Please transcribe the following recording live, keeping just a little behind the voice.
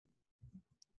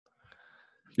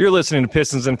You're listening to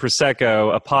Pistons and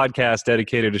Prosecco, a podcast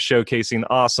dedicated to showcasing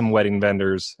awesome wedding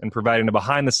vendors and providing a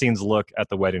behind-the-scenes look at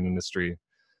the wedding industry.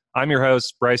 I'm your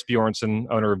host, Bryce Bjornson,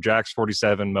 owner of Jack's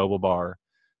 47 Mobile Bar.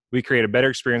 We create a better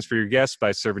experience for your guests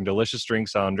by serving delicious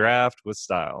drinks on draft with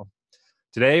style.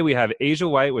 Today, we have Asia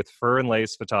White with Fur and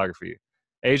Lace Photography.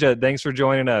 Asia, thanks for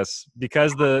joining us.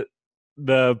 Because the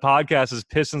podcast is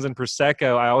Pistons and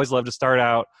Prosecco, I always love to start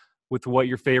out with what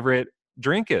your favorite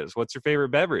drink is. What's your favorite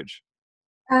beverage?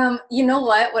 You know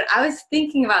what? When I was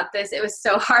thinking about this, it was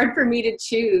so hard for me to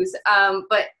choose.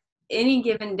 But any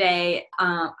given day,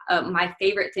 my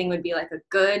favorite thing would be like a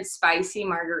good spicy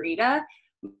margarita,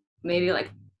 maybe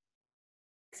like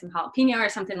some jalapeno or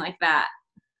something like that.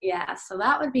 Yeah, so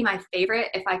that would be my favorite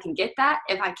if I can get that.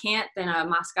 If I can't, then a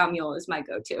Moscow Mule is my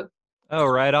go-to. Oh,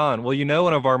 right on. Well,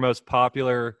 one of our most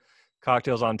popular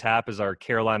cocktails on tap is our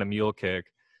Carolina Mule Kick,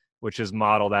 which is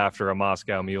modeled after a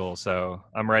Moscow Mule. So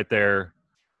I'm right there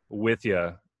with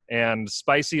you. And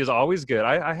spicy is always good.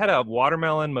 I had a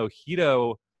watermelon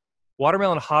habanero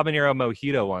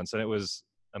mojito once, and it was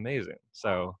amazing.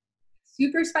 So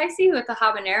super spicy with the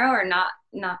habanero, or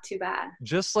not too bad?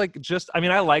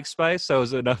 I like spice, so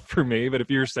it's enough for me, but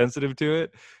if you're sensitive to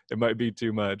it, it might be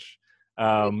too much.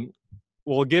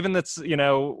 Well, given that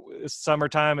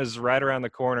summertime is right around the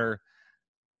corner,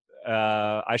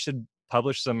 I should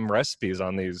publish some recipes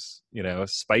on these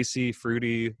spicy,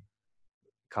 fruity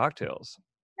cocktails.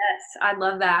 Yes, I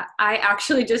love that. I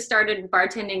actually just started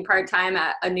bartending part-time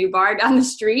at a new bar down the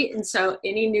street, and so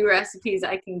any new recipes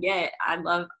I can get, I'd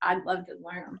love to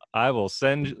learn them. I will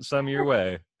send some your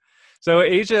way. So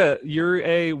Asia, you're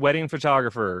a wedding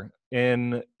photographer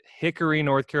in Hickory,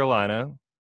 North Carolina.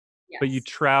 Yes. But you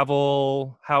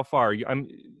travel how far?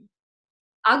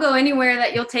 I'll go anywhere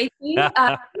that you'll take me.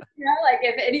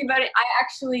 If anybody, I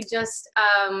actually just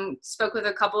spoke with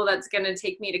a couple that's going to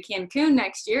take me to Cancun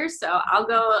next year. So I'll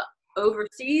go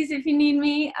overseas if you need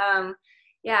me.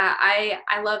 I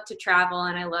love to travel,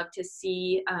 and I love to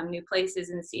see new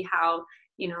places and see how,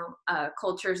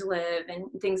 cultures live and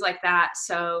things like that.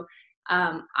 So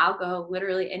I'll go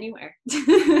literally anywhere.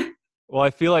 Well,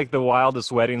 I feel like the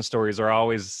wildest wedding stories are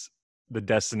always the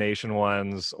destination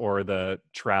ones or the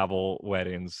travel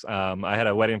weddings. I had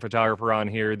a wedding photographer on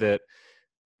here that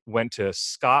went to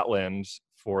Scotland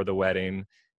for the wedding,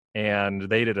 and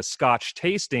they did a Scotch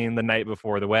tasting the night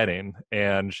before the wedding.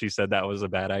 And she said that was a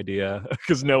bad idea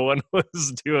because no one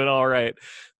was doing all right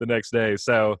the next day.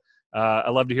 So I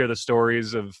love to hear the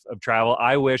stories of travel.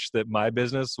 I wish that my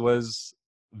business was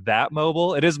that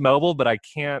mobile. It is mobile, but I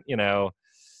can't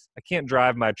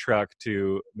drive my truck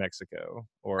to Mexico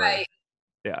or right.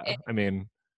 Yeah,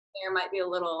 there might be a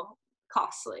little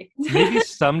costly. Maybe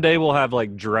someday we'll have like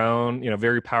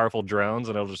very powerful drones,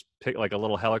 and it'll just pick like a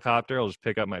little helicopter. I'll just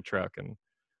pick up my truck and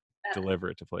deliver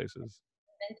it to places.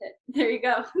 There you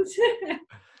go.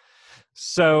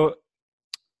 So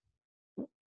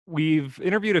we've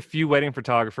interviewed a few wedding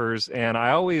photographers, and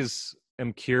I always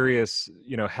am curious,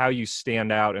 how you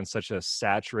stand out in such a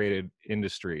saturated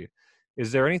industry.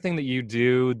 Is there anything that you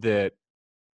do that,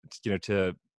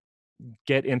 to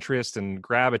get interest and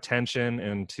grab attention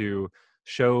and to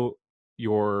show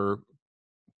your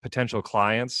potential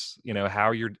clients, how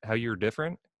you're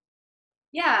different?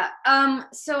 Yeah.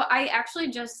 So I actually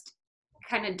just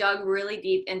kind of dug really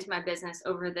deep into my business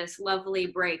over this lovely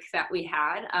break that we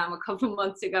had a couple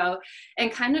months ago,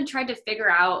 and kind of tried to figure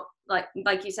out, like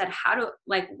you said,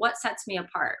 what sets me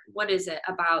apart? What is it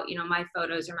about, my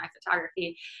photos or my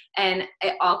photography? And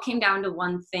it all came down to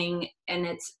one thing, and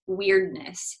it's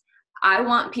weirdness. I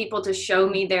want people to show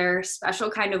me their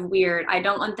special kind of weird. I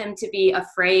don't want them to be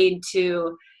afraid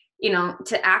to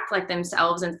act like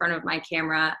themselves in front of my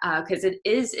camera, because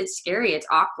it's scary. It's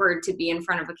awkward to be in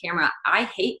front of a camera. I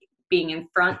hate being in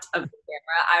front of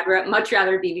the camera. I'd much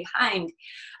rather be behind.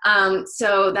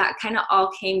 So that kind of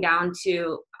all came down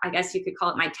to, I guess you could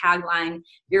call it my tagline: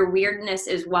 your weirdness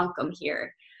is welcome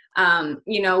here.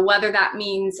 Whether that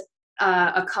means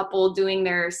a couple doing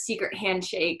their secret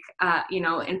handshake,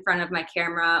 in front of my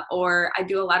camera, or I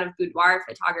do a lot of boudoir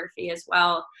photography as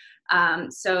well.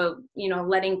 So,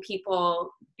 letting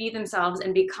people be themselves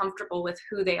and be comfortable with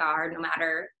who they are, no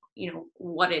matter,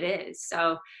 what it is.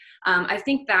 So, I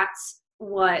think that's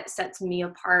what sets me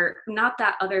apart. Not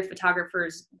that other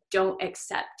photographers don't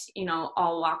accept,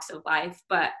 all walks of life,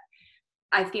 but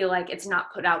I feel like it's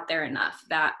not put out there enough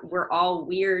that we're all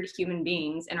weird human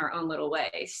beings in our own little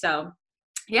way. So,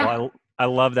 yeah. Well, I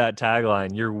love that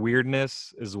tagline. Your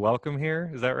weirdness is welcome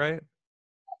here. Is that right?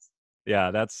 Yes.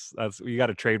 Yeah, that's you got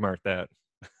to trademark that.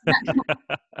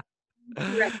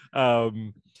 Right.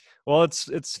 Well,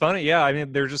 it's funny. Yeah, I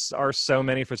mean, there just are so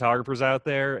many photographers out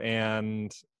there,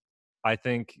 and I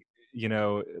think,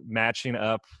 matching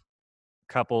up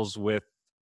couples with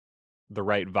the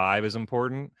right vibe is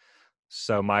important.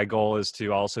 So my goal is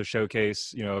to also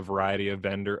showcase, a variety of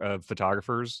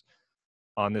photographers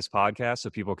on this podcast, so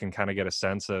people can kind of get a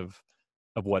sense of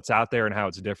what's out there and how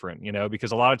it's different,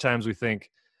 because a lot of times we think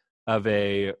of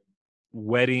a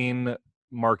wedding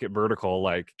market vertical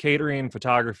like catering,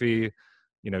 photography,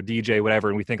 DJ, whatever,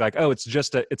 and we think like, oh,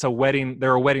 it's a wedding,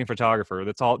 they're a wedding photographer,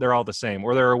 they're all the same,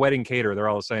 or they're a wedding caterer, they're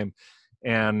all the same.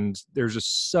 And there's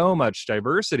just so much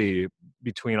diversity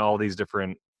between all these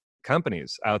different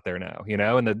companies out there now,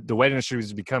 and the wedding industry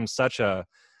has become such a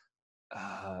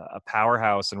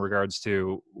powerhouse in regards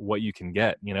to what you can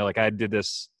get. Like I did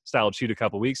this style shoot a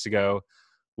couple weeks ago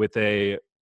with a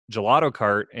gelato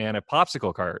cart and a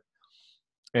popsicle cart.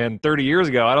 And 30 years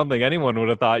ago, I don't think anyone would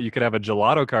have thought you could have a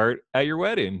gelato cart at your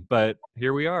wedding, but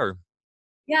here we are.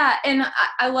 Yeah, and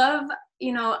I love,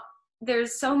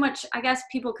 there's so much, I guess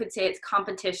people could say it's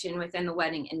competition within the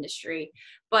wedding industry.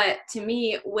 But to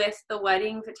me, with the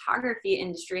wedding photography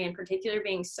industry in particular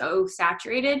being so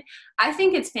saturated, I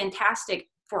think it's fantastic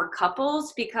for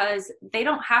couples because they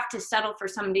don't have to settle for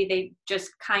somebody they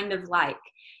just kind of like.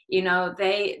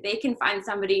 They can find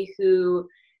somebody who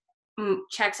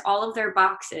checks all of their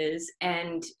boxes,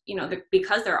 and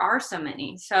because there are so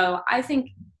many. So I think,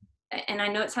 and I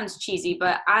know it sounds cheesy,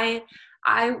 but I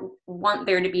want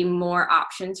there to be more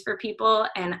options for people,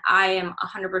 and I am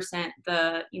 100%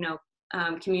 the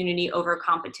community over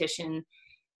competition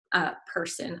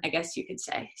person, I guess you could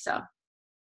say. So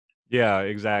Yeah,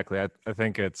 exactly. I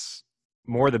think it's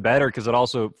more the better because it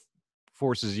also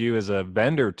forces you as a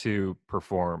vendor to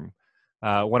perform.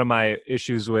 One of my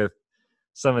issues with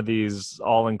some of these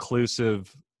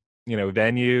all-inclusive,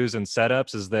 venues and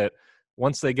setups is that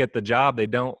once they get the job, they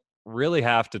don't really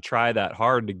have to try that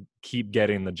hard to keep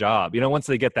getting the job. Once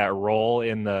they get that role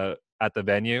at the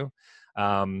venue,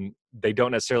 they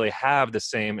don't necessarily have the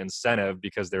same incentive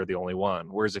because they're the only one.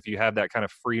 Whereas if you have that kind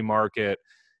of free market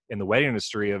in the wedding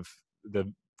industry of the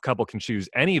couple can choose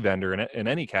any vendor in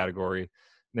any category,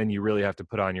 then you really have to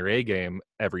put on your A game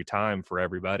every time for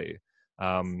everybody.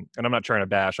 And I'm not trying to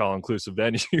bash all-inclusive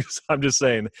venues. I'm just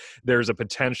saying there's a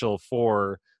potential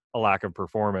for a lack of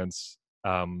performance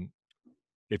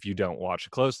if you don't watch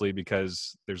it closely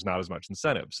because there's not as much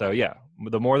incentive. So yeah,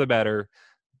 the more the better.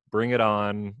 Bring it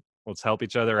on. Let's help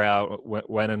each other out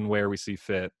when and where we see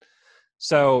fit.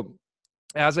 So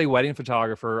as a wedding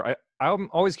photographer, I'm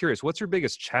always curious, what's your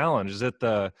biggest challenge? Is it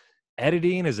the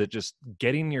editing? Is it just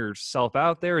getting yourself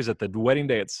out there? Is it the wedding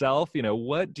day itself?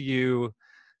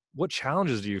 What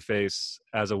challenges do you face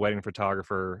as a wedding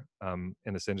photographer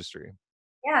in this industry?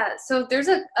 yeah, so there's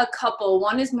a couple.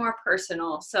 One is more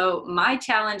personal. So my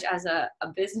challenge as a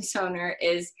business owner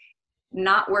is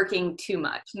not working too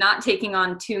much, not taking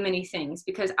on too many things,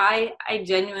 because I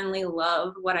genuinely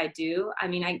love what I do. I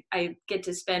mean, I get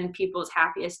to spend people's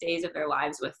happiest days of their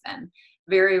lives with them.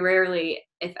 Very rarely,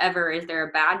 if ever, is there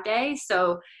a bad day.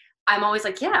 So I'm always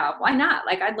like, yeah, why not?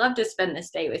 Like, I'd love to spend this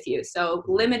day with you. So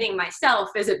limiting myself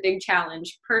is a big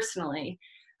challenge personally.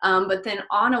 But then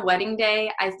on a wedding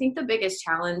day, I think the biggest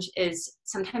challenge is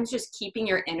sometimes just keeping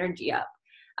your energy up.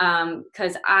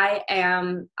 Because I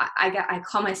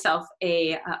call myself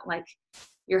like,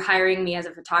 you're hiring me as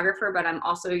a photographer, but I'm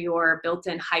also your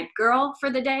built-in hype girl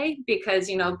for the day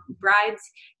because, brides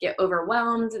get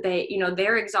overwhelmed.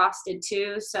 They're exhausted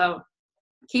too. So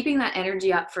keeping that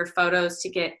energy up for photos to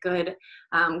get good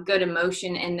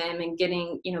emotion in them and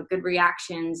getting, good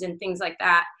reactions and things like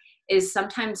that is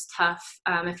sometimes tough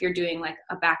if you're doing like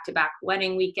a back-to-back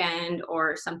wedding weekend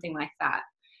or something like that.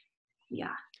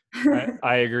 Yeah.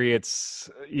 I agree. It's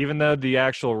even though the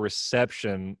actual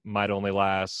reception might only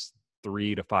last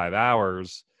 3 to 5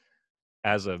 hours,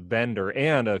 as a vendor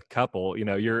and a couple,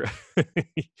 you're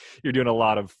you're doing a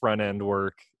lot of front end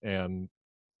work, and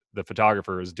the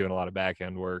photographer is doing a lot of back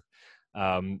end work.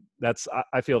 I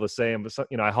feel the same. But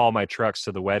I haul my trucks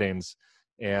to the weddings,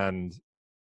 and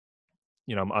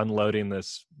I'm unloading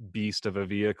this beast of a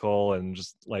vehicle and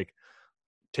just like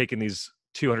taking these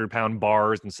 200-pound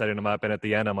bars and setting them up. And at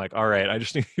the end, I'm like, all right,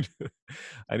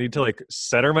 I need to like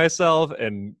center myself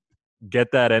and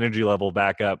get that energy level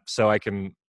back up so I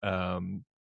can,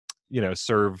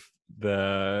 serve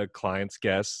the client's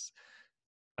guests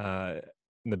in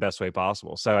the best way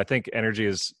possible. So I think energy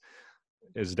is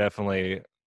definitely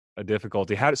a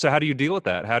difficulty. How do you deal with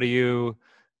that? How do you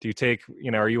take,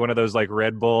 are you one of those like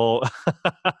Red Bull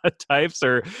types,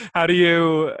 or how do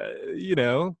you,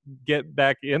 get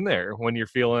back in there when you're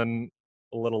feeling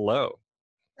a little low?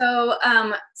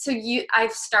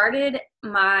 I've started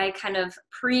my kind of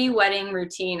pre-wedding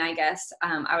routine, I guess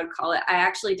I would call it. I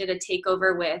actually did a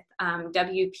takeover with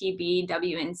WPB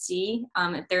WNC.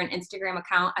 If they're an Instagram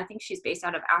account, I think she's based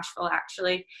out of Asheville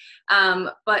actually,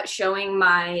 but showing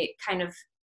my kind of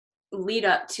lead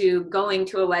up to going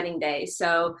to a wedding day.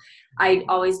 So I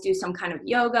always do some kind of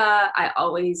yoga. I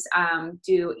always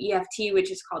do EFT, which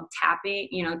is called tapping.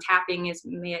 You know, tapping is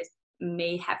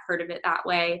may have heard of it that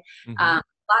way. Mm-hmm.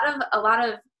 A lot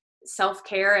of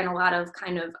self-care and a lot of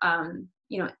kind of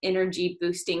energy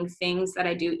boosting things that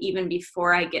I do even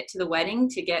before I get to the wedding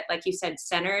to get, like you said,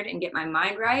 centered and get my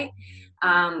mind right,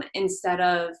 instead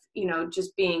of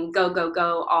just being go go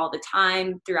go all the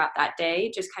time throughout that day.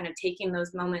 Just kind of taking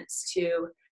those moments to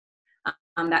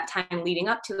that time leading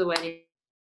up to the wedding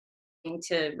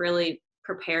to really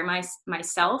prepare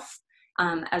myself,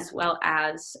 as well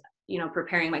as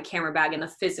preparing my camera bag and the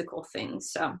physical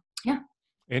things. So yeah.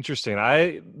 Interesting.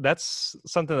 That's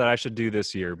something that I should do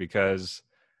this year, because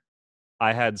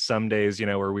I had some days,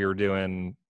 where we were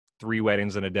doing 3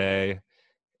 weddings in a day,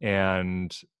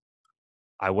 and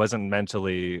I wasn't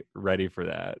mentally ready for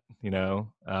that,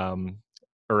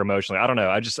 or emotionally. I don't know.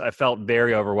 I felt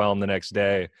very overwhelmed the next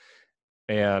day.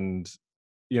 And,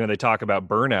 they talk about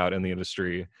burnout in the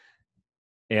industry.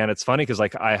 And it's funny because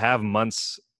like I have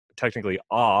months technically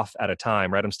off at a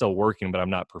time, right? I'm still working, but I'm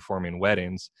not performing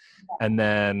weddings. And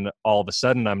then all of a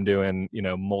sudden I'm doing,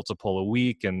 multiple a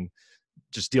week and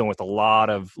just dealing with a lot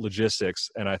of logistics.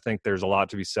 And I think there's a lot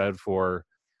to be said for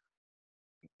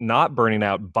not burning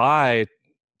out by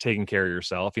taking care of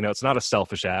yourself. It's not a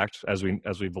selfish act, as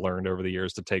we've learned over the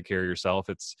years, to take care of yourself.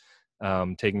 It's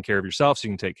taking care of yourself so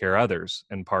you can take care of others.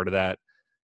 And part of that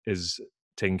is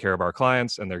taking care of our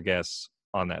clients and their guests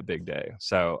on that big day.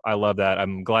 So I love that.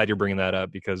 I'm glad you're bringing that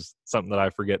up, because it's something that I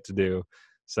forget to do.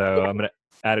 So I'm going to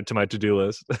add it to my to-do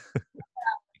list.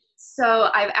 So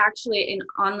I've actually,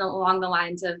 along the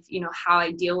lines of, how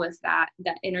I deal with that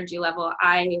energy level,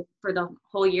 for the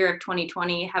whole year of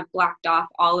 2020, have blocked off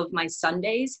all of my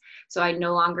Sundays. So I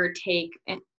no longer take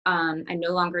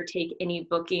any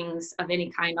bookings of any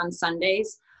kind on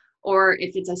Sundays, or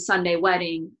if it's a Sunday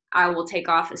wedding, I will take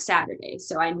off a Saturday.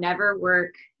 So I never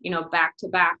work,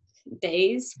 back-to-back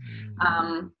days,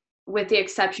 with the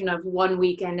exception of one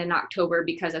weekend in October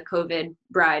because a COVID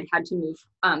bride had to move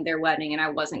their wedding, and I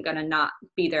wasn't going to not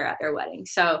be there at their wedding.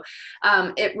 So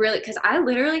it really, because I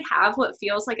literally have what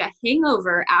feels like a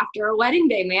hangover after a wedding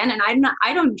day, man. And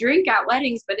I don't drink at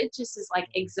weddings, but it just is like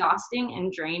exhausting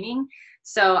and draining.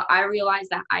 So I realized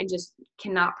that I just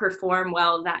cannot perform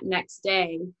well that next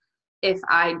day if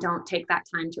I don't take that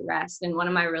time to rest. And one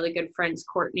of my really good friends,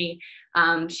 Courtney,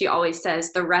 she always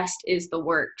says the rest is the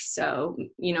work. So,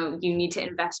 you need to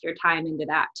invest your time into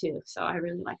that too. So I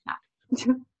really like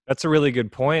that. That's a really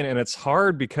good point. And it's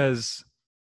hard because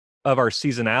of our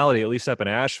seasonality, at least up in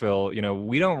Asheville.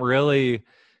 We don't really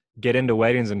get into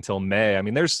weddings until May. I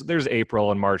mean, there's April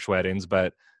and March weddings,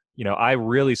 but, I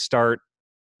really start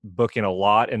booking a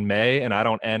lot in May, and I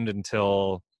don't end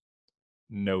until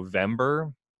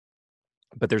November.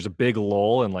 But there's a big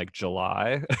lull in like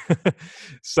July.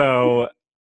 So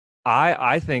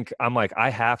I think I'm like, I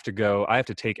have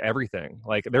to take everything.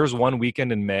 Like there was one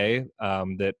weekend in May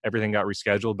that everything got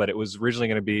rescheduled, but it was originally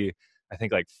going to be, I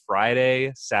think, like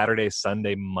Friday, Saturday,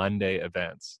 Sunday, Monday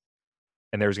events.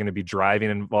 And there was going to be driving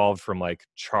involved from like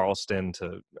Charleston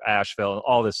to Asheville and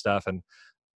all this stuff. And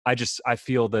I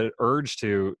feel the urge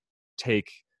to take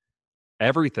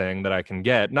everything that I can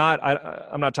get.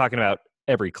 I'm not talking about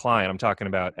every client. I'm talking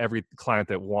about every client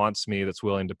that wants me, that's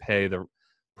willing to pay the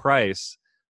price.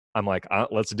 I'm like,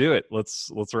 let's do it.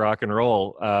 Let's rock and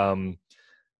roll.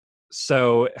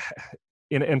 So,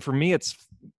 and for me, it's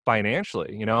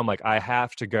financially, I'm like, I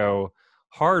have to go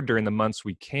hard during the months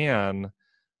we can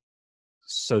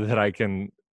so that I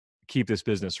can keep this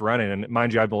business running. And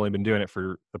mind you, I've only been doing it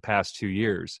for the past 2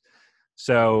 years.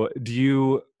 So do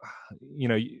you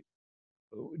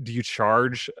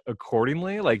charge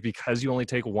accordingly? Like, because you only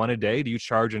take one a day, do you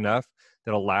charge enough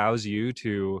that allows you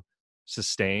to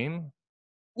sustain?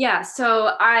 Yeah.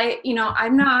 So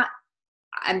I'm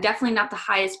definitely not the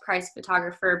highest priced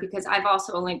photographer, because I've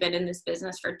also only been in this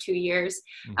business for 2 years,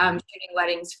 shooting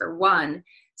weddings for 1.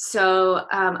 So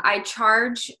I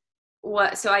charge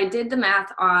so I did the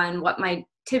math on what my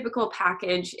typical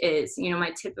package is.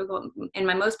 My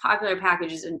most popular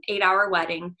package is an 8-hour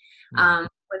wedding.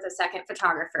 With a second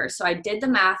photographer. So I did the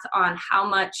math on how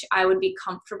much I would be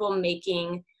comfortable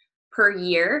making per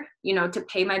year, to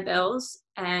pay my bills.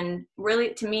 And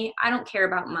really, to me, I don't care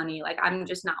about money. Like, I'm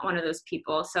just not one of those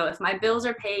people. So if my bills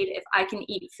are paid, if I can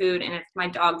eat food, and if my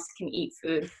dogs can eat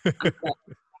food, I'm good.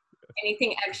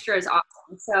 anything extra is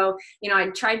awesome. So, I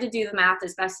tried to do the math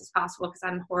as best as possible because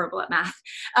I'm horrible at math,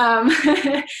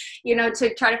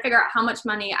 to try to figure out how much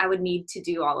money I would need to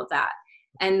do all of that.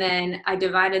 And then I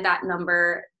divided that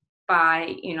number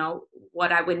by,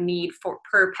 what I would need for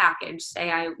per package.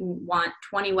 Say I want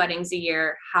 20 weddings a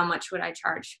year. How much would I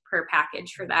charge per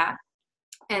package for that?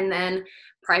 And then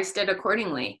priced it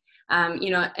accordingly.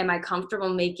 Am I comfortable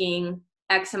making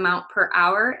X amount per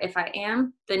hour? If I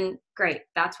am, then great.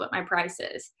 That's what my price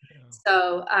is. Yeah.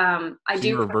 So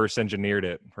you reverse engineered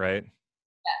it, right?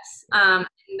 Yes. And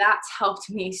that's helped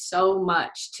me so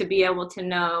much to be able to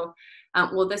know,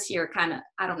 this year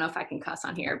I don't know if I can cuss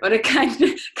on here, but it kind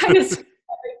of screwed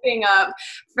everything up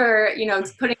for,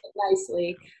 putting it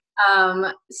nicely.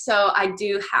 So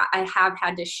I have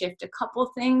had to shift a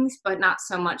couple things, but not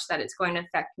so much that it's going to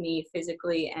affect me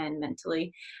physically and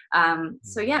mentally.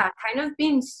 So yeah, kind of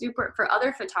being super, for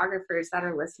other photographers that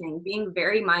are listening, being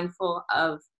very mindful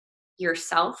of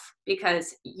yourself,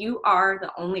 because you are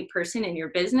the only person in your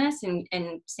business,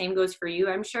 and same goes for you,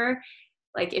 I'm sure.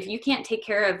 Like, if you can't take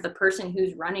care of the person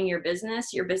who's running your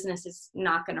business is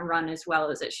not going to run as well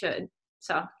as it should.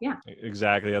 So yeah.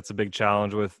 Exactly. That's a big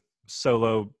challenge with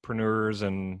solopreneurs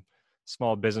and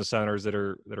small business owners that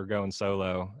are going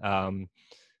solo. And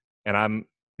I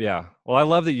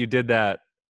love that you did that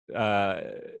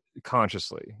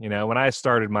consciously. When I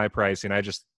started my pricing, I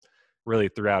just really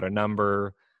threw out a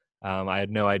number. I had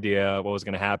no idea what was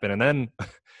going to happen. And then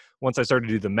once I started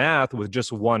to do the math with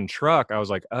just one truck, I was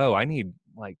like, oh, I need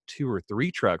like 2 or 3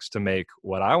 trucks to make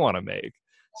what I want to make.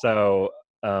 So,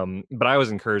 but I was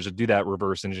encouraged to do that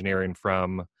reverse engineering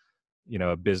from,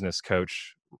 a business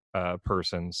coach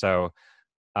person. So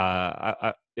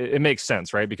it makes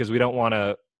sense, right? Because we don't want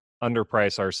to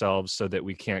underprice ourselves so that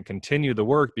we can't continue the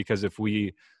work. Because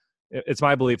it's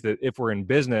my belief that if we're in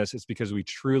business, it's because we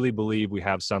truly believe we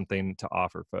have something to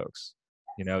offer folks.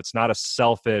 It's not a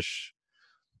selfish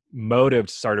motive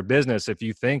to start a business if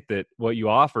you think that what you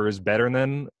offer is better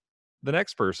than the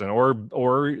next person,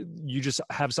 or you just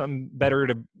have something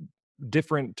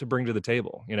different to bring to the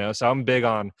table. So I'm big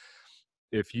on,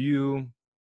 if you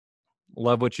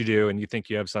love what you do and you think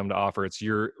you have something to offer, it's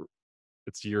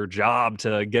your job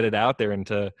to get it out there and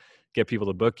to get people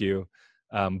to book you.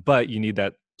 But you need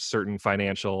that certain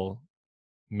financial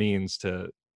means to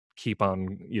keep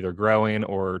on either growing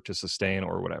or to sustain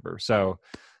or whatever. So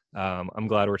I'm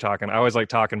glad we're talking. I always like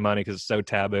talking money because it's so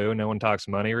taboo. No one talks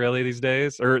money really these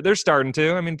days, or they're starting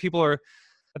to. I mean, I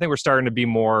think we're starting to be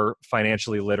more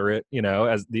financially literate,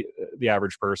 as the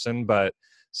average person, but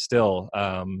still,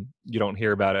 you don't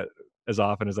hear about it as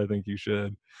often as I think you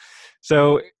should.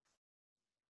 So,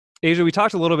 Asia, we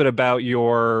talked a little bit about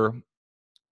your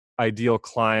ideal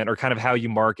client, or kind of how you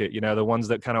market, the ones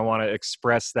that kind of want to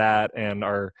express that and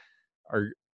are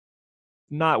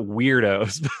not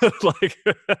weirdos,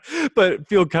 but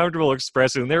feel comfortable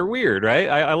expressing they're weird, right?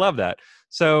 I love that.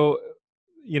 So,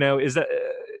 is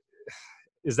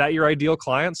that your ideal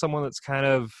client? Someone that's kind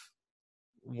of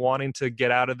wanting to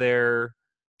get out of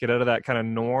that kind of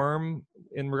norm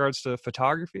in regards to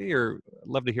photography? Or I'd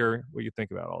love to hear what you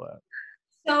think about all that.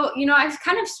 So, I've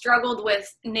kind of struggled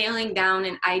with nailing down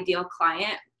an ideal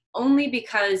client, only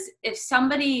because if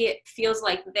somebody feels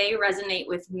like they resonate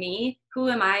with me, who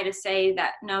am I to say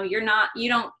that, no, you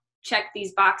don't check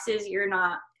these boxes. You're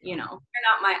not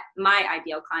my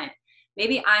ideal client.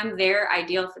 Maybe I'm their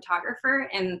ideal photographer.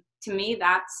 And to me,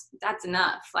 that's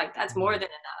enough. Like, that's more than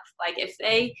enough. Like, if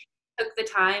they took the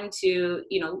time to,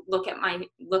 look at my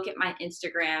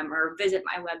Instagram or visit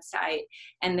my website,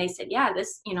 and they said, yeah,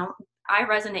 this, I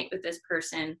resonate with this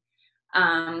person.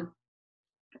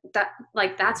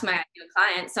 That's my ideal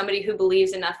client. Somebody who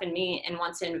believes enough in me and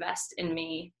wants to invest in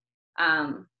me.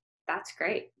 That's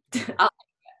great. I'll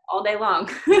all day long.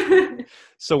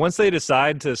 So once they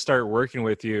decide to start working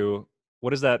with you,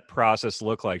 what does that process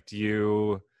look like?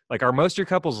 Are most of your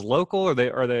couples local,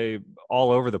 or are they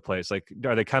all over the place? Like,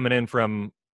 are they coming in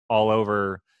from all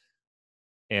over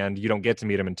and you don't get to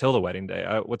meet them until the wedding day?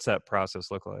 What's that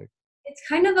process look like? It's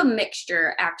kind of a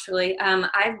mixture, actually.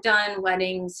 I've done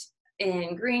weddings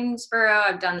in Greensboro.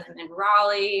 I've done them in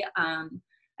Raleigh.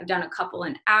 I've done a couple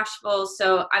in Asheville.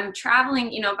 So I'm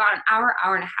traveling, about an hour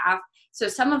and a half. So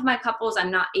some of my couples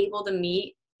I'm not able to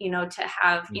meet, to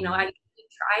have, I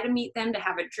try to meet them to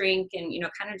have a drink and,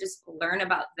 kind of just learn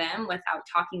about them without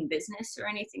talking business or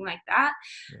anything like that.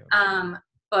 Yeah.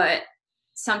 But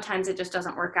sometimes it just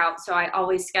doesn't work out. So I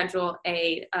always schedule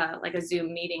a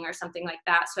Zoom meeting or something like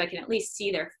that, so I can at least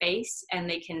see their face and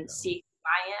they can see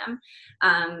who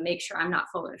I am, make sure I'm not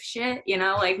full of shit,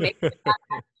 make sure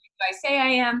I say I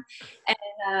am?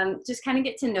 And just kind of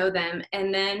get to know them.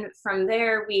 And then from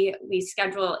there, we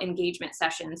schedule engagement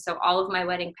sessions. So all of my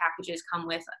wedding packages come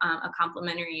with a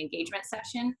complimentary engagement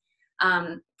session,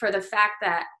 for the fact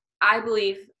that I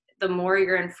believe the more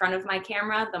you're in front of my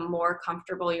camera, the more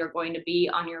comfortable you're going to be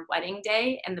on your wedding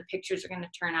day, and the pictures are going to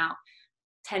turn out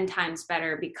 10 times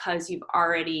better because you've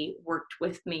already worked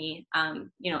with me,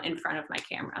 in front of my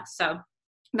camera. So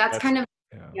that's kind of,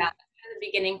 yeah, the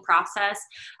beginning process.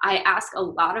 I ask a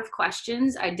lot of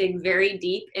questions. I dig very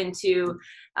deep into,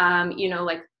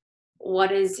 like,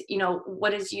 what is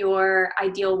your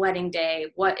ideal wedding day?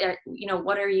 What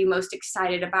are you most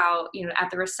excited about, at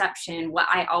the reception? What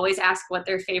I always ask what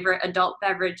their favorite adult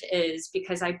beverage is,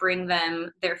 because I bring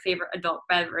them their favorite adult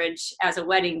beverage as a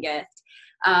wedding gift.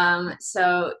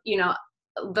 So,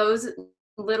 those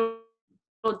little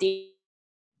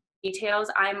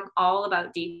details, I'm all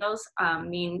about details,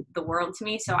 mean the world to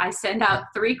me. So I send out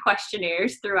 3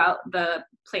 questionnaires throughout the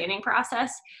planning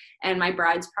process, and my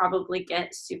brides probably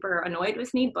get super annoyed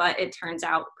with me, but it turns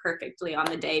out perfectly on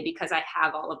the day because I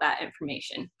have all of that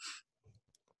information.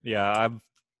 Yeah,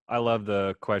 I love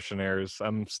the questionnaires.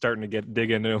 I'm starting to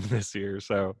dig into them this year,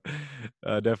 so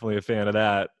definitely a fan of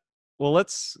that. Well,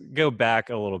 let's go back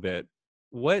a little bit.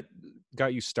 What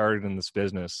got you started in this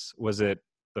business? Was it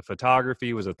the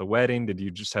photography? Was it the wedding? Did you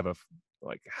just have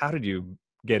how did you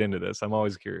get into this? I'm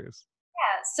always curious.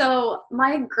 Yeah, so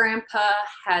my grandpa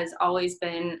has always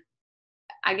been,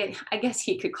 I guess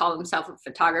he could call himself a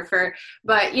photographer,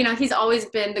 but he's always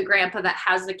been the grandpa that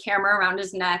has the camera around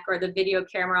his neck or the video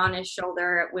camera on his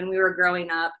shoulder when we were growing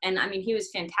up. And I mean, he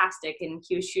was fantastic, and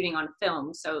he was shooting on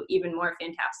film, so even more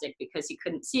fantastic because you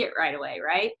couldn't see it right away,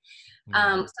 right?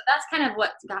 So that's kind of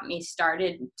what got me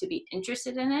started to be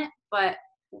interested in it. But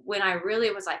when I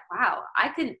really was like, wow, I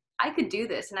could do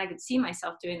this and I could see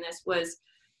myself doing this, was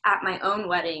at my own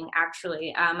wedding,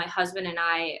 actually. My husband and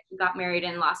I got married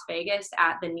in Las Vegas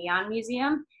at the Neon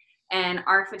Museum, and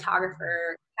our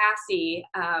photographer, Cassie,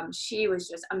 she was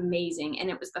just amazing. And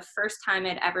it was the first time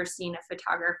I'd ever seen a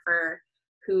photographer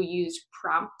who used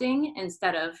prompting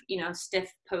instead of,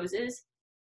 stiff poses.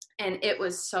 And it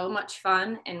was so much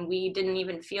fun, and we didn't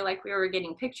even feel like we were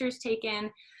getting pictures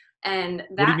taken. And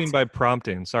What do you mean by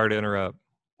prompting? Sorry to interrupt.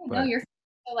 no, you're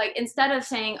so, like, instead of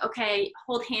saying, okay,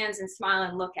 hold hands and smile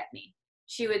and look at me,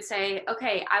 she would say,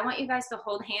 okay, I want you guys to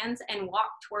hold hands and walk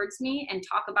towards me and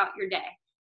talk about your day.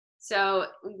 So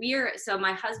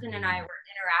my husband and I were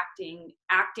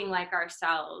acting like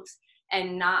ourselves,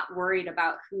 and not worried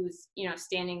about who's,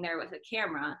 standing there with a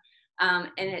camera. And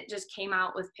it just came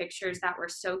out with pictures that were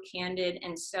so candid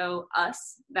and so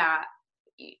us that,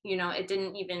 it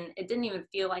didn't even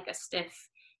feel like a stiff,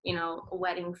 a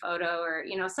wedding photo or,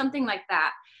 something like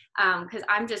that. Cause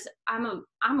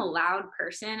I'm a loud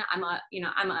person. I'm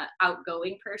a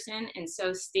outgoing person. And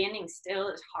so standing still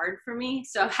is hard for me.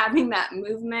 So having that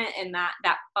movement and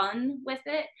that fun with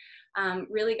it,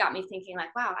 really got me thinking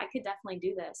like, wow, I could definitely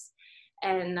do this.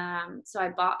 And so I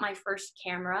bought my first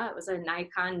camera. It was a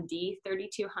Nikon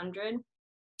D3200.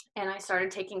 And I started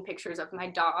taking pictures of my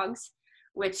dogs,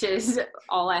 which is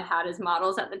all I had as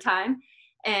models at the time.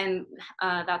 And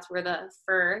that's where the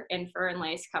fur and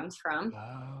lace comes from.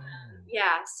 Wow.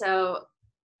 Yeah, so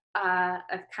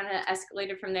I've kind of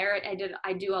escalated from there.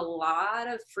 I do a lot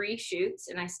of free shoots,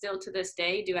 and I still to this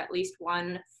day do at least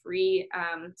one free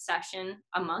session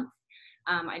a month.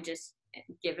 I just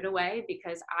give it away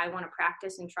because I want to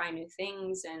practice and try new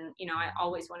things, and I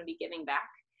always want to be giving back.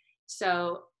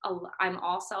 So I'm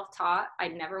all self-taught. I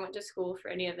never went to school for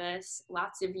any of this.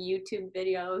 Lots of YouTube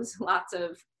videos, lots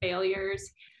of failures.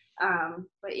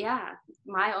 But yeah,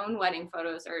 my own wedding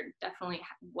photos are definitely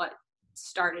what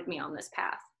started me on this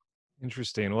path.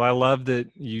 Interesting. Well, I love that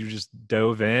you just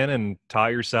dove in and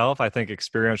taught yourself. I think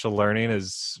experiential learning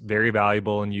is very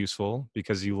valuable and useful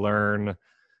because you learn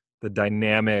the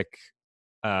dynamic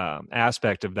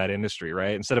aspect of that industry,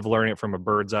 right? Instead of learning it from a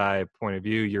bird's eye point of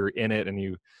view, you're in it and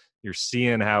you're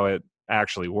seeing how it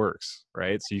actually works,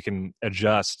 right? So you can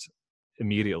adjust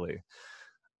immediately.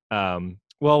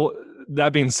 Well,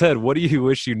 that being said, what do you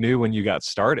wish you knew when you got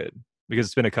started? Because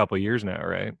it's been a couple of years now,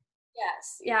 right?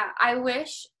 Yes. Yeah. I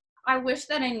wish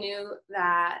that I knew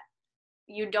that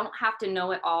you don't have to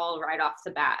know it all right off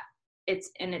the bat.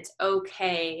 It's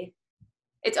okay.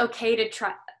 It's okay to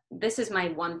try. This is my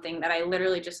one thing that I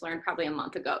literally just learned probably a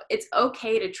month ago. It's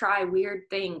okay to try weird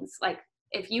things. Like,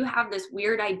 if you have this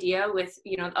weird idea with,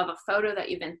 of a photo that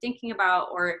you've been thinking about,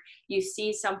 or you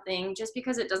see something, just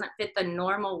because it doesn't fit the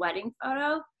normal wedding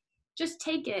photo, just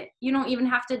take it. You don't even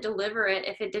have to deliver it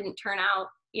if it didn't turn out,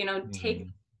 take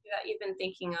that you've been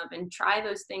thinking of and try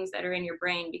those things that are in your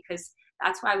brain, because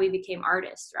That's why we became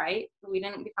artists, right? We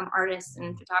didn't become artists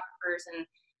and photographers and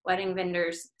wedding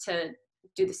vendors to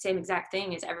do the same exact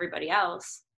thing as everybody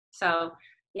else. So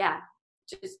yeah,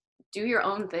 just do your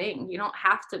own thing. You don't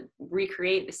have to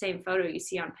recreate the same photo you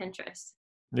see on Pinterest.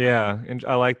 Yeah, and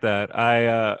I like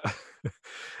that.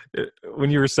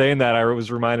 When you were saying that, I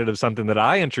was reminded of something that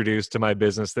I introduced to my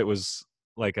business that was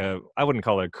like I wouldn't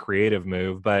call it a creative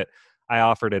move, but I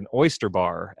offered an oyster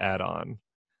bar add-on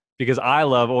because I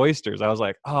love oysters. I was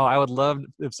like, oh, I would love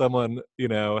if someone,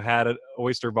 had an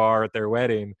oyster bar at their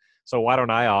wedding. So why don't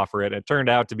I offer it? It turned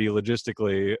out to be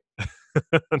logistically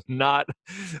not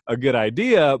a good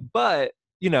idea, but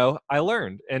I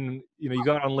learned, and you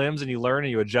go out on limbs and you learn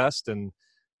and you adjust, and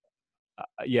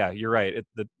yeah, you're right.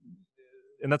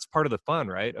 And that's part of the fun,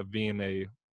 right, of being a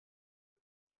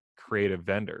creative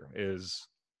vendor is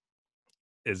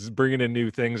bringing in new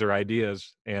things or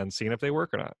ideas and seeing if they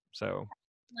work or not. So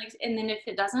like, and then if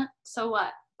it doesn't, so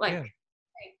what? Like, yeah,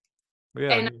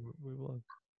 right. And we will.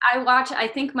 I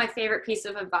think my favorite piece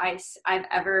of advice I've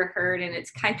ever heard, and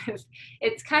it's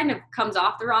kind of comes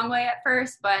off the wrong way at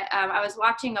first, but I was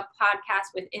watching a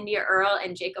podcast with India Earle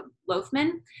and Jacob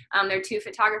Loafman. They're two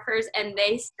photographers, and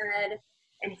they said,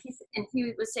 and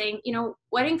he was saying,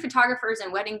 wedding photographers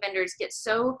and wedding vendors get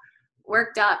so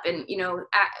worked up, and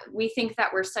we think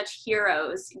that we're such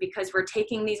heroes because we're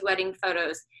taking these wedding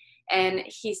photos. And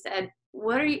he said,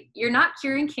 you're not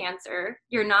curing cancer.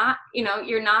 You're not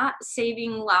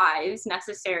saving lives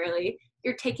necessarily.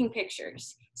 You're taking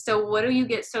pictures. So what do you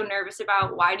get so nervous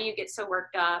about? Why do you get so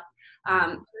worked up?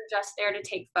 You're just there to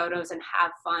take photos and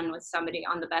have fun with somebody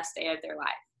on the best day of their life.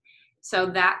 So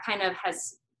that kind of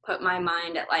has put my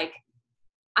mind at like,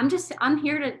 I'm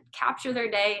here to capture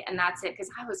their day, and that's it. Cause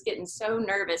I was getting so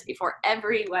nervous before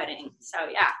every wedding. So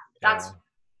yeah, that's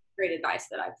great advice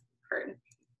that I've heard.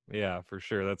 Yeah, for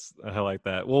sure. I like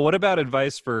that. Well, what about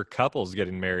advice for couples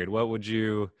getting married? What would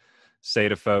you say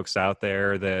to folks out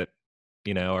there that,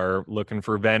 are looking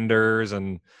for vendors,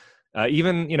 and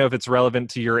even, if it's relevant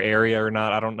to your area or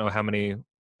not? I don't know how many,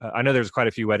 I know there's quite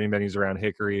a few wedding venues around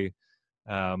Hickory.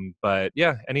 But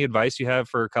yeah, any advice you have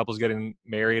for couples getting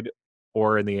married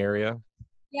or in the area?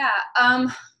 Yeah.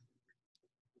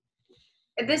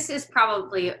 This is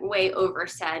probably way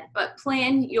oversaid, but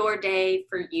plan your day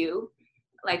for you.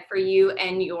 Like for you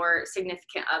and your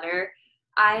significant other.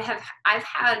 I've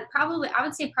had I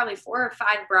would say probably 4 or 5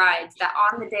 brides that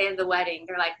on the day of the wedding,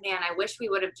 they're like, man, I wish we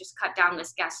would have just cut down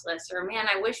this guest list, or man,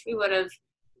 I wish we would have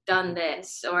done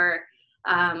this, or,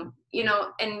 and you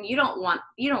don't want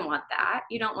that.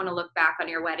 You don't want to look back on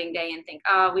your wedding day and think,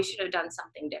 oh, we should have done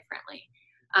something differently.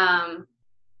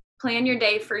 Plan your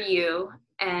day for you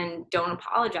and don't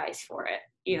apologize for it.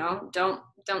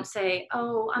 Don't say,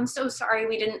 oh, I'm so sorry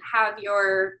we didn't have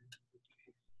your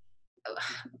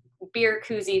beer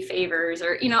koozie favors,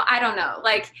 or, I don't know,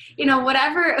 like,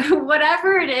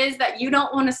 whatever it is that you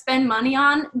don't want to spend money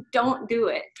on, don't do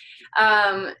it.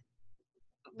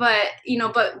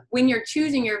 But when you're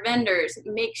choosing your vendors,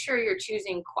 make sure you're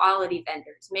choosing quality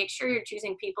vendors. Make sure you're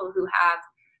choosing people who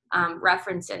have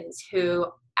references, who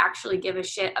actually give a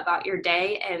shit about your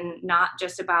day and not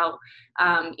just about,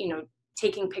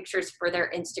 taking pictures for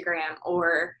their Instagram,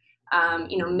 or,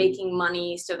 making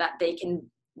money so that they can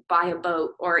buy a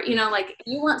boat, or, like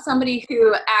you want somebody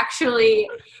who actually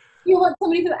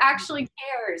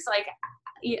cares. Like,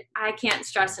 I can't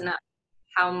stress enough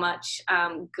how much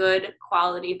good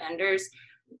quality vendors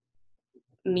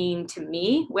mean to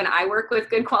me when I work with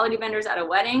good quality vendors at a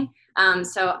wedding.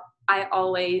 So I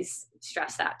always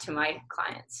stress that to my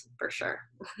clients, for sure.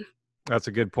 That's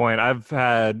a good point. I've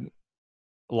had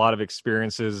a lot of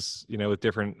experiences, with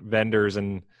different vendors,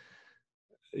 and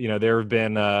there have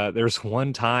been there's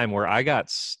one time where I got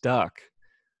stuck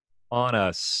on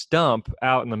a stump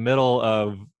out in the middle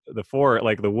of the forest,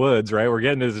 like the woods, right? We're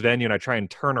getting to this venue, and I try and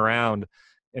turn around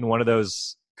in one of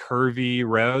those curvy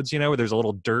roads, where there's a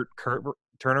little dirt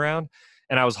turnaround,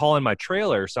 and I was hauling my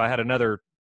trailer, so I had another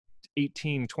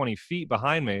 18-20 feet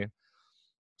behind me,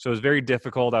 so it was very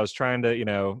difficult. I was trying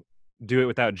to do it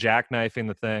without jackknifing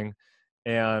the thing,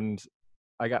 and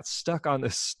I got stuck on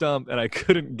this stump, and I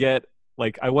couldn't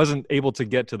I wasn't able to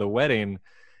get to the wedding.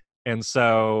 And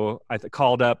so I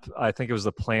called up, I think it was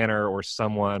the planner or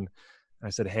someone. I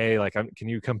said, hey, can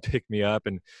you come pick me up?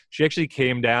 And she actually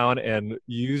came down and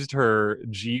used her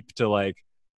Jeep to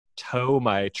tow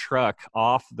my truck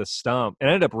off the stump, and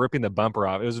ended up ripping the bumper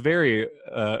off. It was very,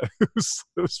 it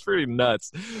was pretty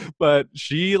nuts, but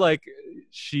she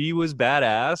was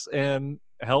badass and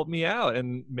helped me out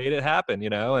and made it happen,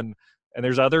 and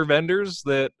there's other vendors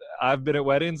that I've been at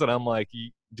weddings, and I'm like,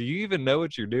 do you even know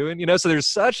what you're doing? You know, so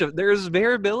there's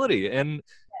variability, and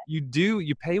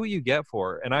you pay what you get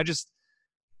for. And I just,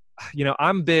 you know,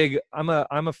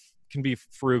 can be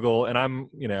frugal, and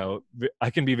I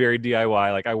can be very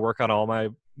DIY. Like I work on all my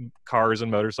cars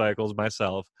and motorcycles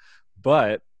myself,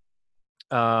 but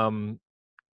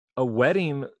a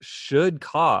wedding should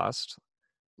cost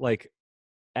like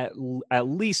at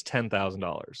least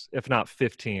 $10,000, if not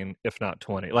 15, if not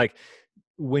 20. Like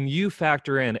when you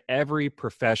factor in every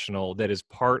professional that is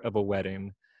part of a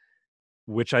wedding,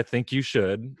 which I think you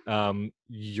should,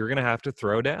 you're gonna have to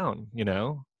throw down. You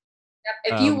know,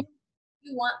 If you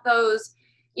want those,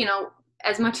 you know,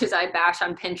 as much as I bash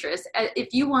on Pinterest,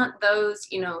 if you want those,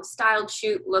 you know, styled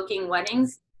shoot looking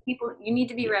weddings, you need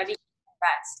to be ready to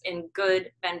invest in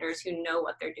good vendors who know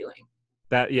what they're doing.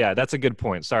 That's a good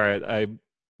point. Sorry,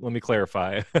 let me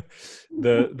clarify.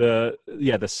 The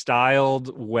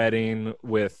styled wedding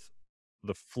with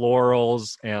the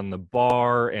florals and the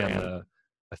bar and the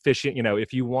officiant, you know,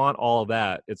 if you want all of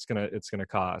that, it's gonna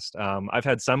cost. I've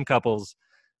had some couples,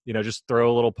 you know, just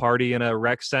throw a little party in a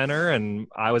rec center, and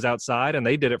I was outside, and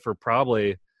they did it for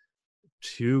probably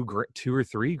 $2 or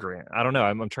 $3 I don't know.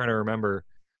 I'm trying to remember,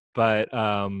 but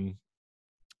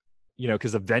you know,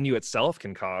 because the venue itself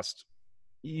can cost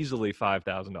easily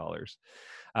 $5,000.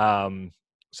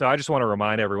 So I just want to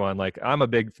remind everyone, like, I'm a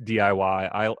big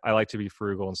DIY. I like to be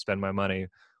frugal and spend my money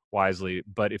wisely.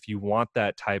 But if you want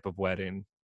that type of wedding,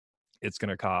 it's going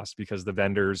to cost, because the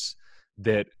vendors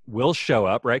that will show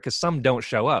up, right? Because some don't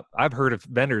show up. I've heard of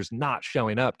vendors not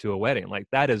showing up to a wedding. Like,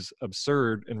 that is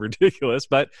absurd and ridiculous,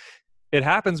 but it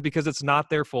happens because it's not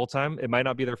their full-time. It might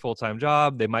not be their full-time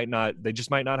job. They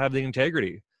just might not have the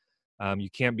integrity. You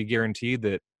can't be guaranteed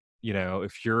that, you know,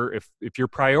 if your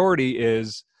priority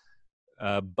is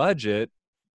budget,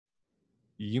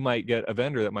 you might get a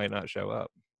vendor that might not show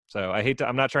up. So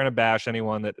I'm not trying to bash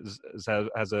anyone that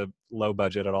has a low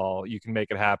budget at all. You can make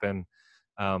it happen.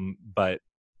 But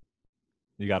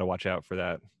you got to watch out for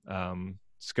that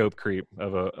scope creep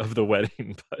of the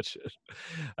wedding budget.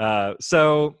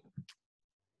 So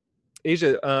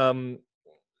Asia,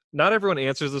 not everyone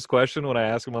answers this question when I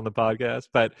ask them on the podcast,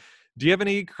 but do you have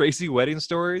any crazy wedding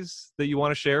stories that you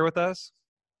want to share with us?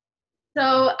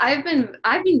 So I've been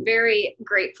very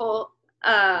grateful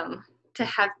to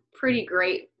have pretty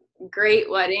great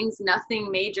weddings. Nothing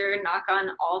major, knock on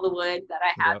all the wood that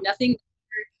I have. Yep. Nothing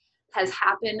has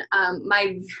happened.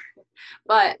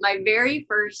 But my very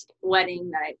first wedding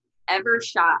that I ever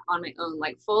shot on my own,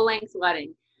 like full length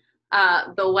wedding,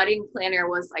 the wedding planner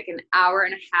was like an hour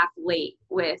and a half late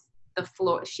with the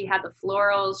floor. She had the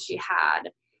florals. She had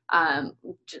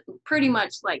pretty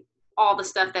much like all the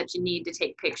stuff that you need to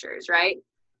take pictures, right?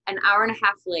 An hour and a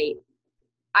half late.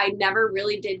 I never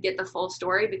really did get the full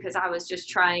story because I was just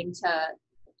trying to,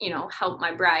 you know, help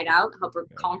my bride out, help her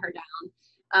calm her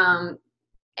down.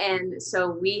 And so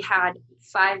we had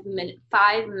 5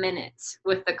 minutes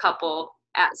with the couple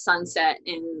at sunset,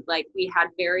 and like we had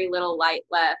very little light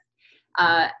left.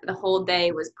 The whole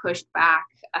day was pushed back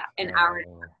an hour and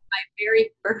a half. My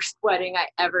very first wedding I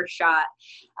ever shot.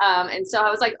 And so I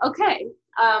was like, okay,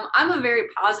 I'm a very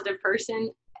positive person.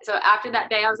 So after that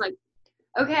day, I was like,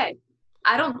 okay,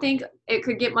 I don't think it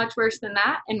could get much worse than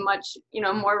that, and much, you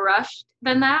know, more rushed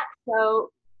than that.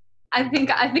 So I think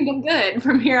I'm good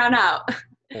from here on out.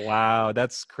 Wow,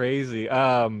 that's crazy.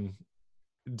 So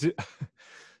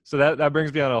that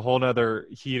brings me on a whole nother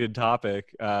heated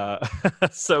topic. But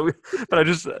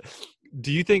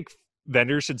do you think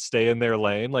vendors should stay in their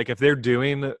lane? Like, if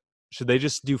should they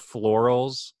just do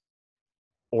florals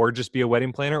or just be a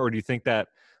wedding planner? Or do you think that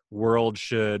world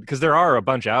should, because there are a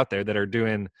bunch out there that are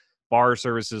doing bar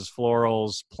services,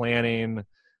 florals, planning,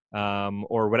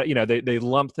 or what, you know, they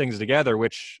lump things together,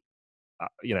 which,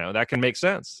 you know, that can make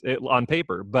sense on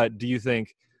paper. But do you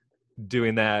think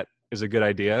doing that is a good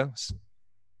idea?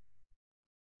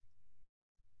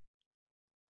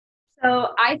 So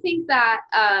I think that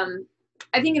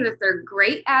I think if they're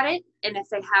great at it, and if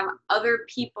they have other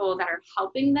people that are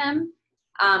helping them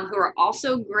who are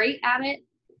also great at it,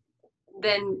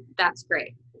 then that's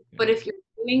great. But if you're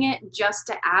doing it just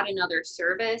to add another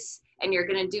service, and you're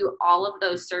going to do all of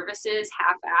those services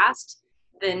half-assed,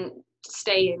 then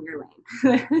stay in your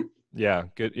lane.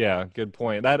 Good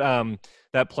point.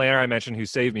 That planner I mentioned who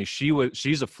saved me,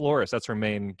 she's a florist. That's her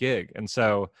main gig. And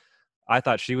so I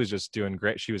thought she was just doing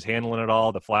great. She was handling it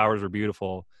all. The flowers were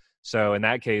beautiful. So in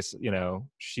that case, you know,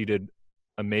 she did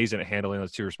amazing at handling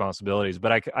those two responsibilities.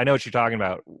 But I know what you're talking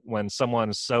about when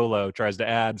someone solo tries to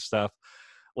add stuff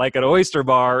like an oyster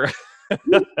bar.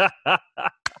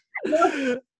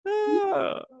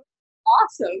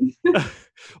 Awesome.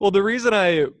 Well, the reason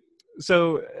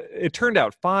so it turned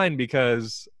out fine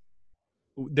because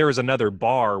there was another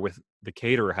bar with the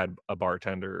caterer had a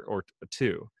bartender or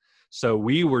two. So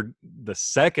we were the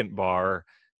second bar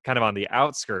kind of on the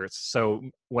outskirts. So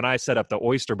when I set up the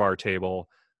oyster bar table,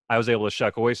 I was able to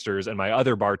shuck oysters and my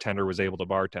other bartender was able to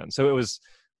bartend. So it was,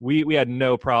 we had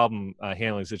no problem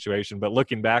handling the situation. But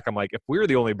looking back, I'm like, if we were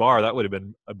the only bar, that would have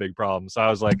been a big problem. So I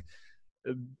was like,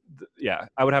 yeah,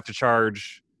 I would have to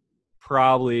charge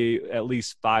probably at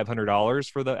least $500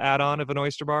 for the add-on of an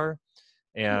oyster bar.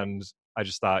 And I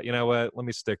just thought, you know what, let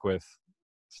me stay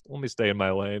in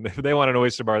my lane. If they want an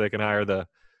oyster bar, they can hire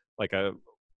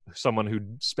someone who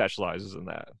specializes in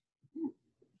that.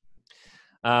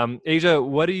 Asia,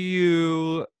 do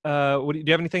you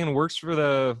have anything in the works for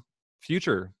the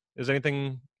future? Are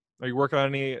you working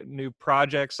on any new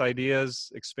projects,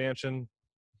 ideas, expansion?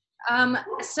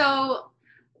 So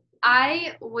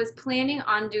I was planning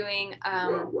on doing,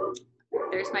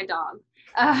 there's my dog,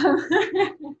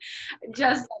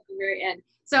 just at the very end.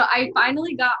 So I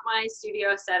finally got my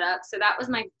studio set up. So that was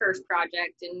my first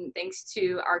project. And thanks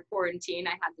to our quarantine,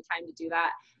 I had the time to do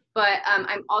that. But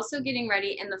I'm also getting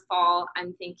ready in the fall.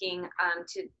 I'm thinking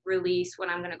to release what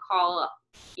I'm going to call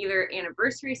either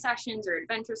anniversary sessions or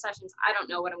adventure sessions. I don't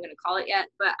know what I'm going to call it yet,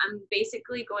 but I'm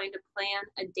basically going to plan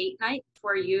a date night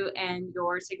for you and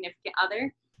your significant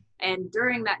other. And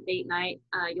during that date night,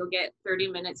 you'll get 30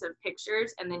 minutes of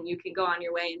pictures, and then you can go on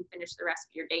your way and finish the rest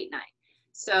of your date night.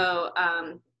 So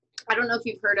I don't know if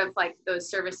you've heard of like those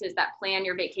services that plan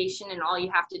your vacation and all you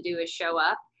have to do is show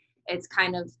up. It's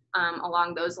kind of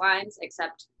along those lines,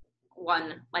 except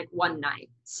one night.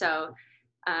 So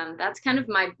that's kind of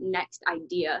my next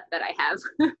idea that I have.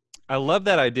 I love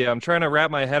that idea. I'm trying to wrap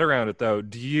my head around it though.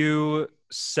 Do you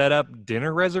set up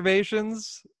dinner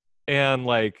reservations and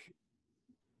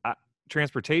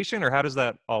transportation, or how does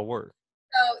that all work?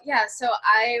 So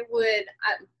I would,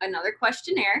 another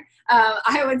questionnaire,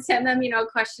 I would send them, a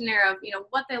questionnaire of,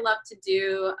 what they love to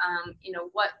do,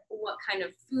 what kind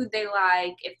of food they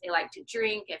like, if they like to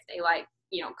drink, if they like,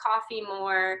 coffee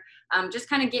more, just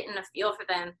kind of getting a feel for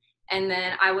them. And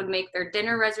then I would make their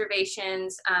dinner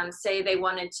reservations, say they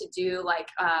wanted to do like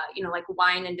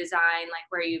wine and design, like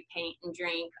where you paint and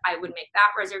drink, I would make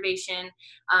that reservation.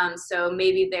 So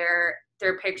maybe their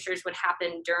pictures would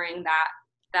happen during that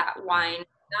wine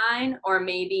dine, or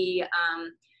maybe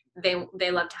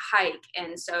they love to hike,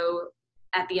 and so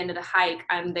at the end of the hike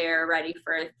I'm there ready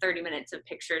for 30 minutes of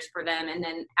pictures for them, and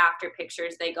then after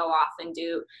pictures they go off and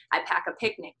I pack a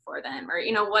picnic for them, or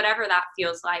whatever that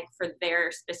feels like for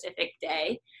their specific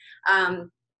day.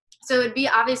 So it would be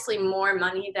obviously more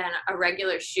money than a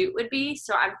regular shoot would be,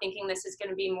 so I'm thinking this is going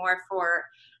to be more for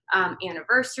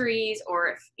anniversaries, or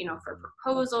if for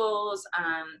proposals,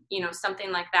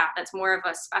 something like that. That's more of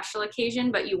a special occasion,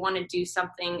 but you want to do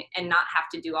something and not have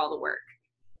to do all the work.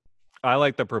 I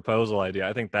like the proposal idea.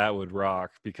 I think that would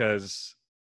rock, because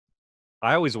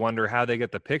I always wonder how they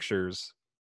get the pictures.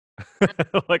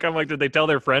 I'm like, did they tell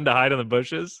their friend to hide in the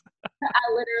bushes?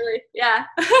 Literally, yeah.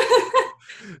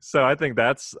 So I think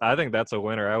that's a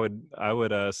winner. I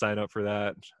would sign up for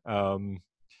that.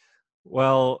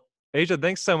 Well, Asia,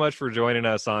 thanks so much for joining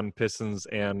us on Pistons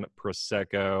and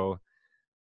Prosecco.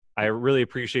 I really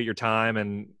appreciate your time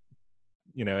and,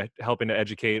 helping to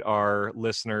educate our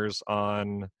listeners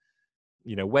on,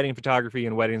 wedding photography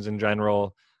and weddings in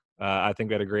general. I think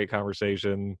we had a great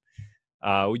conversation.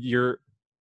 The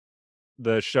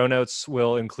show notes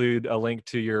will include a link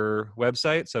to your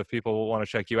website. So if people want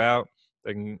to check you out,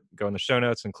 they can go in the show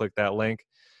notes and click that link.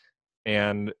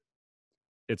 And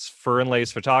it's Fur and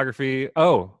Lace Photography.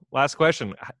 Oh, last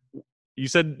question.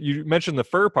 You mentioned the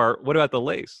fur part. What about the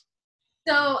lace?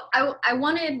 So I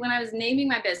wanted, when I was naming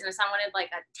my business, I wanted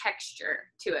like a texture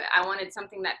to it. I wanted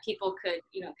something that people could,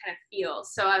 kind of feel.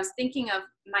 So I was thinking of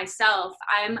myself.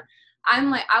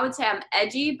 I'm like, I would say I'm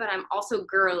edgy, but I'm also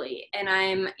girly, and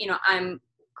I'm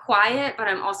quiet, but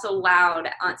I'm also loud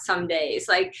on some days.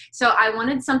 So I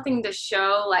wanted something to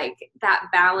show like that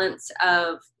balance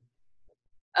of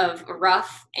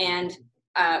rough and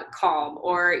calm,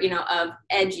 or of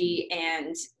edgy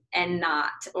and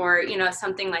not, or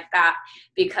something like that,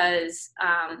 because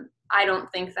I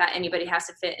don't think that anybody has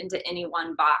to fit into any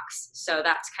one box. So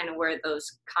that's kind of where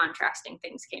those contrasting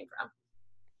things came from.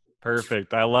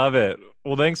 Perfect. I love it.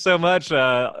 Well, thanks so much.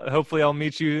 Hopefully I'll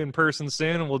meet you in person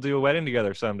soon and we'll do a wedding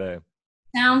together someday.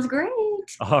 Sounds great.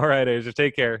 All right, Asia,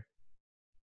 take care.